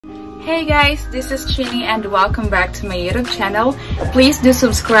Hey guys, this is Chine and welcome back to my YouTube channel. Please do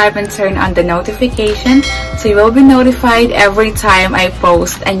subscribe and turn on the notification so you will be notified every time I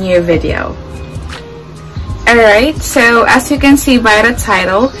post a new video. Alright, so as you can see by the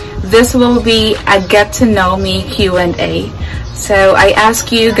title, this will be a get to know me Q&A. So I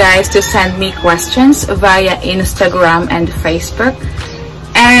ask you guys to send me questions via Instagram and Facebook.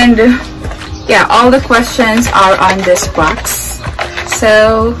 And yeah, all the questions are on this box.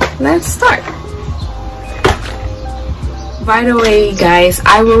 So let's start. By the way guys,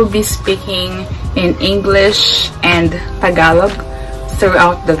 I will be speaking in English and Tagalog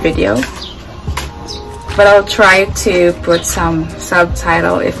throughout the video, but I'll try to put some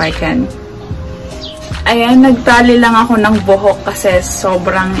subtitle if I can. Ayan, nagtali lang ako ng buhok kasi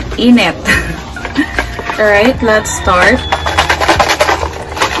sobrang init. Alright, let's start.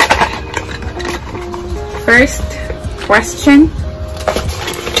 First question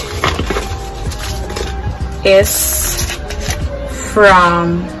is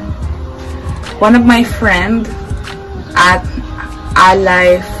from one of my friend at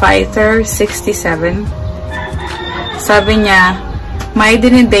Ally Fighter 67. Sabi niya, may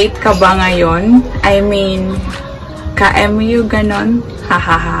dinidate ka ba ngayon? I mean, ka-MU ganon?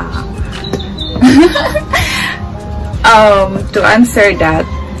 Hahaha. To answer that,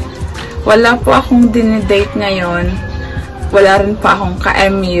 wala po akong dinidate ngayon. Wala rin pa akong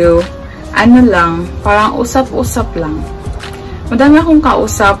ka-MU. Ano lang, parang usap-usap lang. Madami akong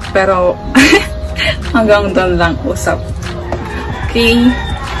kausap, pero hanggang doon lang usap. Okay,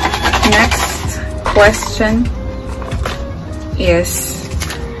 next question is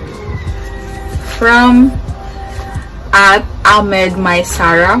from at Ahmed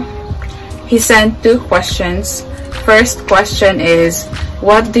Maisara. He sent 2 questions. First question is,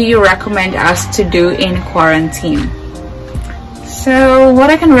 what do you recommend us to do in quarantine? So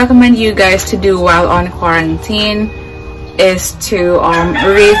what I can recommend you guys to do while on quarantine is to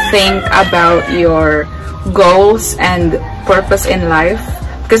rethink about your goals and purpose in life,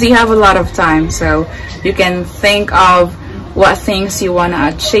 because you have a lot of time, so you can think of what things you want to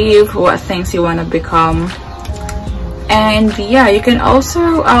achieve, what things you want to become. And yeah, you can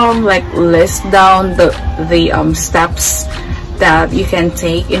also like list down the steps that you can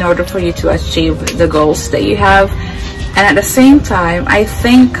take in order for you to achieve the goals that you have. And at the same time, I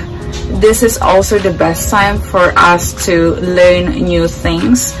think this is also the best time for us to learn new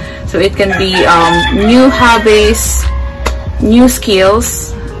things. So it can be new hobbies, new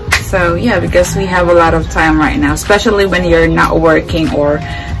skills. So yeah, because we have a lot of time right now, especially when you're not working or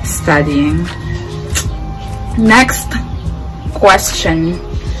studying. Next question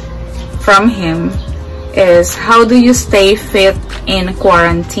from him is, how do you stay fit in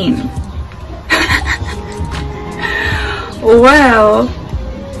quarantine? Well,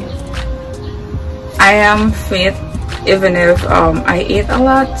 I am fit even if I eat a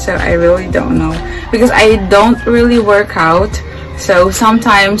lot, so I really don't know, because I don't really work out. So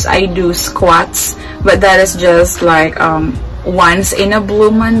sometimes I do squats, but that is just like once in a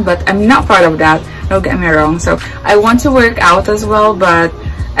blue moon, but I'm not part of that, don't get me wrong. So I want to work out as well, but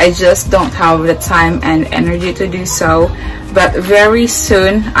I just don't have the time and energy to do so. But very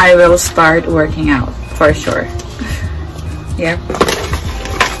soon I will start working out for sure. Yeah.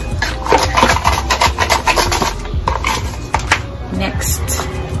 Next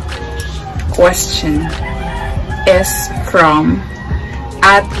question is from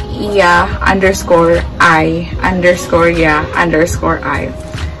at iya_I_ya_I.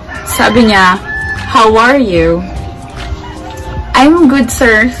 Sabi niya, how are you? I'm good,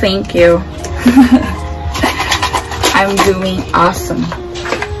 sir. Thank you. I'm doing awesome.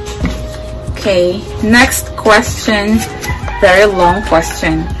 Okay, next question. Very long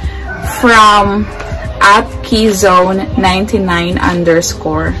question from at keyzone99_.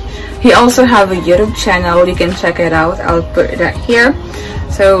 He also have a YouTube channel, you can check it out, I'll put that here.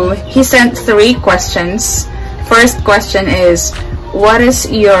 So he sent 3 questions. First question is, what is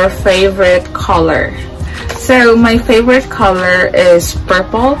your favorite color? So my favorite color is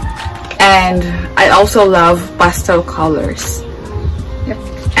purple, and I also love pastel colors. Yep.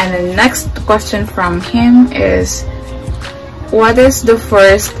 And the next question from him is, what is the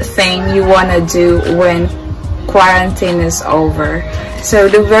first thing you want to do when quarantine is over? So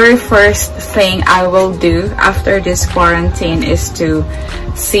the very first thing I will do after this quarantine is to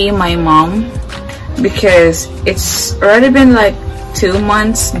see my mom, because it's already been like 2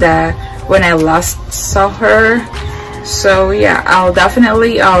 months that when I last saw her. So yeah, I'll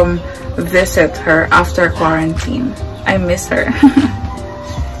definitely visit her after quarantine. I miss her.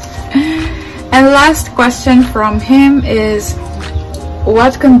 And last question from him is,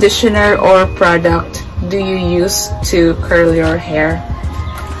 what conditioner or product do you use to curl your hair?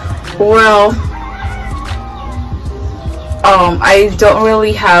 Well, I don't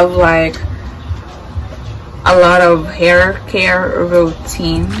really have like a lot of hair care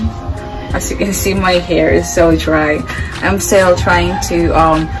routine. As you can see, my hair is so dry. I'm still trying to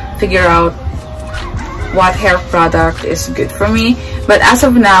figure out what hair product is good for me, but as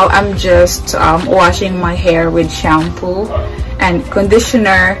of now, I'm just washing my hair with shampoo and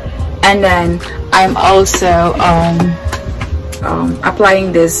conditioner, and then I'm also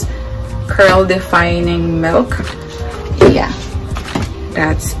applying this curl defining milk. Yeah,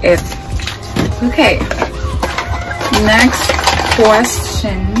 that's it. Okay, next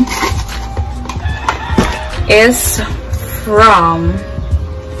question is from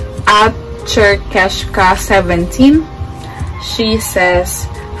 @Cherkeshka17. She says,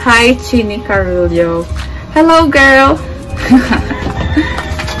 "Hi Chine Carullo." Hello girl.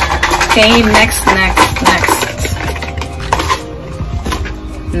 Okay, next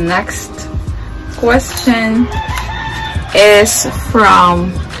question is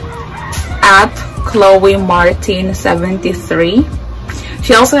from @ChloeMartin73.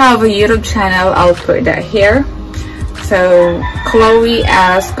 She also have a YouTube channel. I'll put that here. So Chloe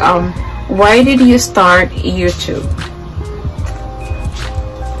asked, why did you start YouTube?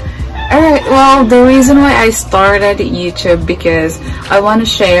 Alright, well, the reason why I started YouTube because I want to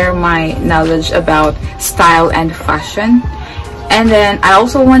share my knowledge about style and fashion, and then I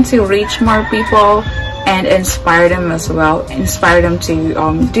also want to reach more people and inspire them as well, inspire them to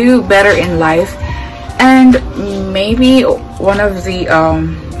do better in life. And maybe one of the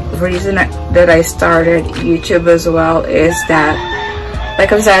reason that I started YouTube as well is that,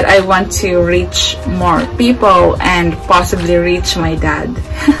 like I said, I want to reach more people and possibly reach my dad.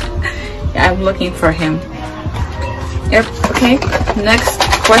 I'm looking for him. Yep. Okay, next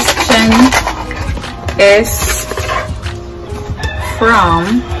question is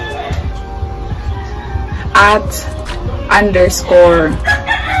from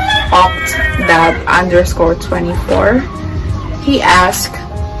 @_opt._24. He asked,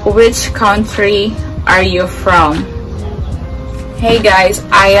 which country are you from? Hey guys,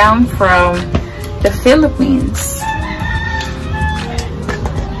 I am from the Philippines.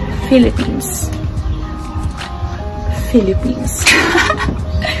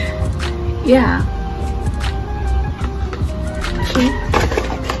 Yeah. Okay.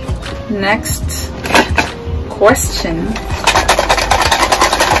 Next question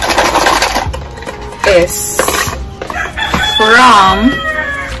is from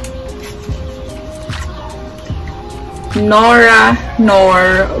Nora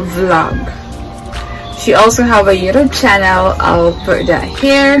Nor Vlog. She also have a YouTube channel. I'll put that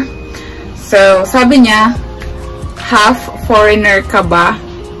here. So, sabi niya, half foreigner ka ba?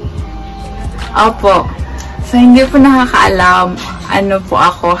 Opo. So, hindi po nakakaalam, ano po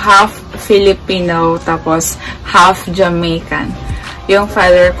ako, half Filipino, tapos half Jamaican. Yung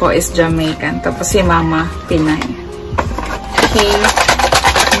father ko is Jamaican, tapos si mama, Pinay. Okay,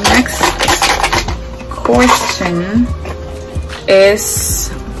 next question is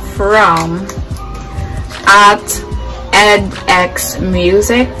from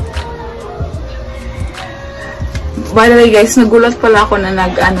 @edxmusic. By the way guys, nagulat pala ako na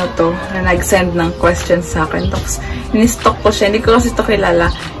nag-send ng questions sa akin. Tapos, in-stock ko siya. Hindi ko kasi ito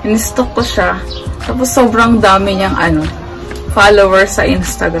kilala. In-stock ko siya. Tapos, sobrang dami niyang followers sa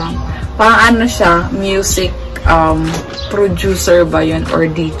Instagram. Parang siya, music producer ba yun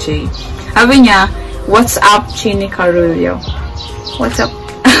or DJ. Sabi niya, what's up, Chine Carullo? What's up?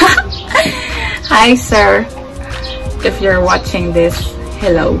 Hi, sir. If you're watching this,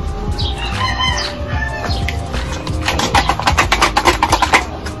 hello.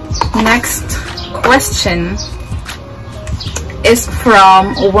 Next question is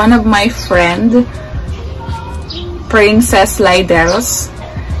from one of my friend, Princess Laideros.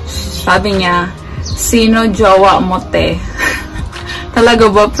 Sabi niya, sino jowa mo te? Talaga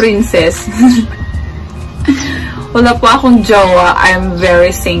ba, princess? Wala po akong jowa. I'm very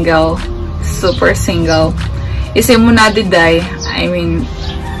single. Super single. Isip mo na, diday. I mean,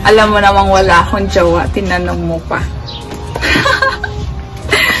 alam mo namang wala akong jowa. Tinanong mo pa.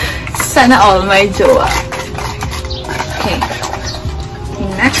 Sana all my jowa. Okay.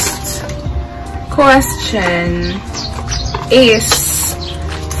 Next question is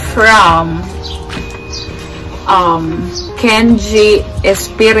from Kenji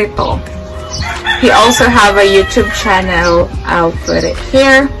Espirito. He also have a YouTube channel. I'll put it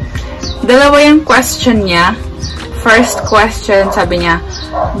here. Dalawa yung question niya. First question, sabi niya,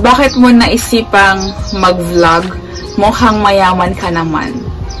 bakit mo naisipang mag-vlog Mukhang mayaman ka naman.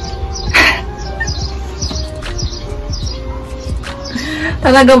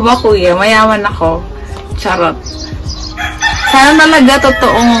 Talaga ba, kuya? Mayaman ako. Charot. Sana talaga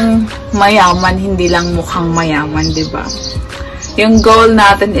totoong mayaman, hindi lang mukhang mayaman, diba? Yung goal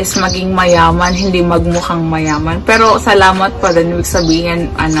natin is maging mayaman, hindi magmukhang mayaman. Pero salamat pa din, ibig sabihin,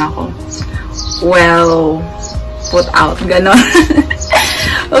 ako, well, put out, gano'n.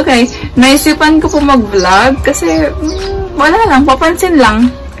 Okay, naisipan ko po mag-vlog kasi, wala lang, papansin lang.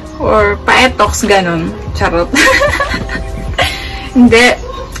 Or pa-etox, gano'n. Charot. Hindi,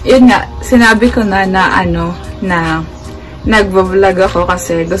 yun nga, sinabi ko na nagbablog ako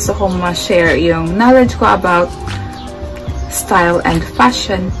kasi gusto kong ma-share yung knowledge ko about style and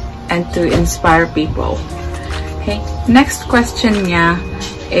fashion and to inspire people. Okay, next question niya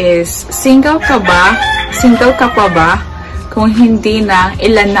is, single ka pa ba? Kung hindi na,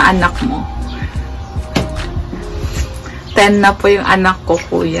 ilan na anak mo? 10 na po yung anak ko,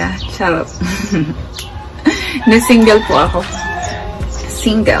 kuya. Charot. Single po ako.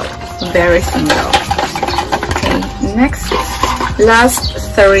 Single. Very single. Okay, next. Last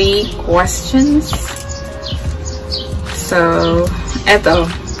 3 questions. So, eto.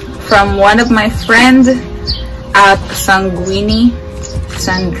 From one of my friend at Sanguini,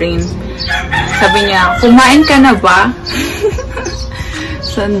 Sandrine. Sabi niya, kumain ka na ba?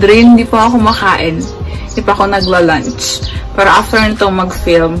 Sandrine, di pa ako makain. Di pa ako nagla-lunch. Pero after nito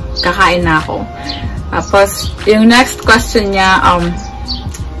mag-film, kakain na ako. Tapos, yung next question niya,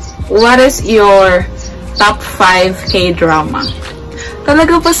 what is your top 5 K-drama?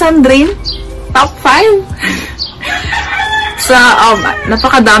 Talaga pa, Sandrine? Top 5? Sa,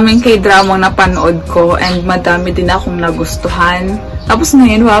 napakadaming K-drama napanood ko and madami din akong nagustuhan. Tapos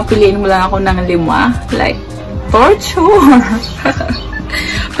ngayon, piliin mo lang ako ng 5. Like, torture!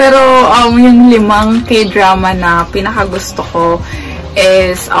 Pero, yung 5 K-drama na pinakagusto ko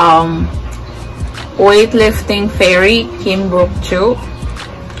is, Weightlifting Fairy, Kim Bok-joo.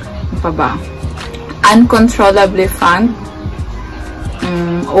 Pa ba? Uncontrollably Fun.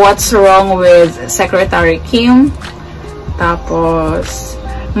 What's Wrong with Secretary Kim. Tapos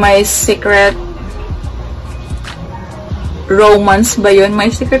My Secret Romance ba yun?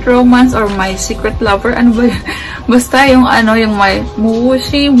 My Secret Romance or My Secret Lover? Ano ba yun? Basta yung yung my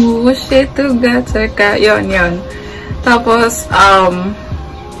mushi together ka. Yun. Tapos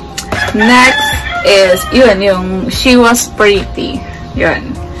next is yung She Was Pretty.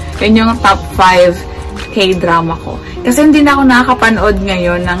 Yun yung top 5 K-drama ko. Kasi hindi na ako nakakapanood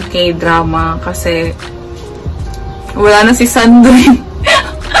ngayon ng K-drama kasi wala na si Sandrine.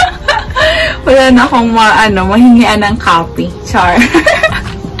 Wala na akong mahingian ng copy. Char.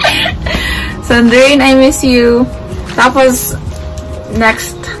 Sandrine, I miss you. Tapos,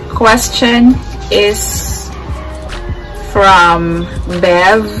 next question is from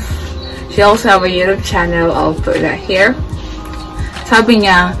Bev. She also have a YouTube channel. I'll put that here. Sabi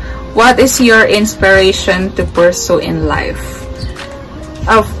niya, what is your inspiration to pursue in life?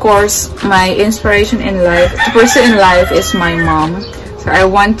 Of course, my inspiration in life, to pursue in life is my mom. So I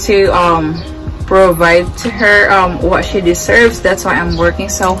want to provide to her what she deserves. That's why I'm working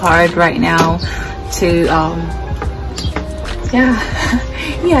so hard right now to yeah.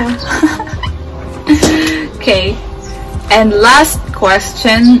 Okay. And last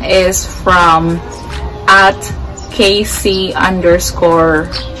question is from @KC_O0.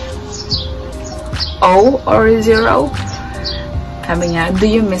 Sabi niya, do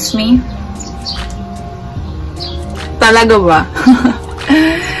you miss me? Talaga ba?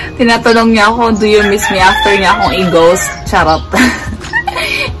 Tinatanong niya ako, do you miss me after niya akong i-ghost? Charot.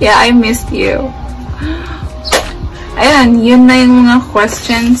 Yeah, I missed you. Ayan, yun na yung mga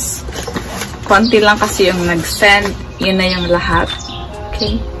questions. Konti lang kasi yung nag-send. Yun na yung lahat.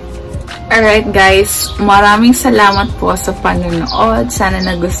 Okay? Alright guys, maraming salamat po sa panonood. Sana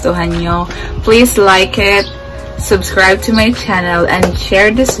nagustuhan nyo. Please like it, subscribe to my channel, and share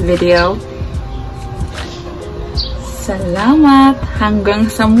this video. Salamat! Hanggang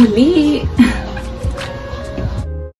sa muli!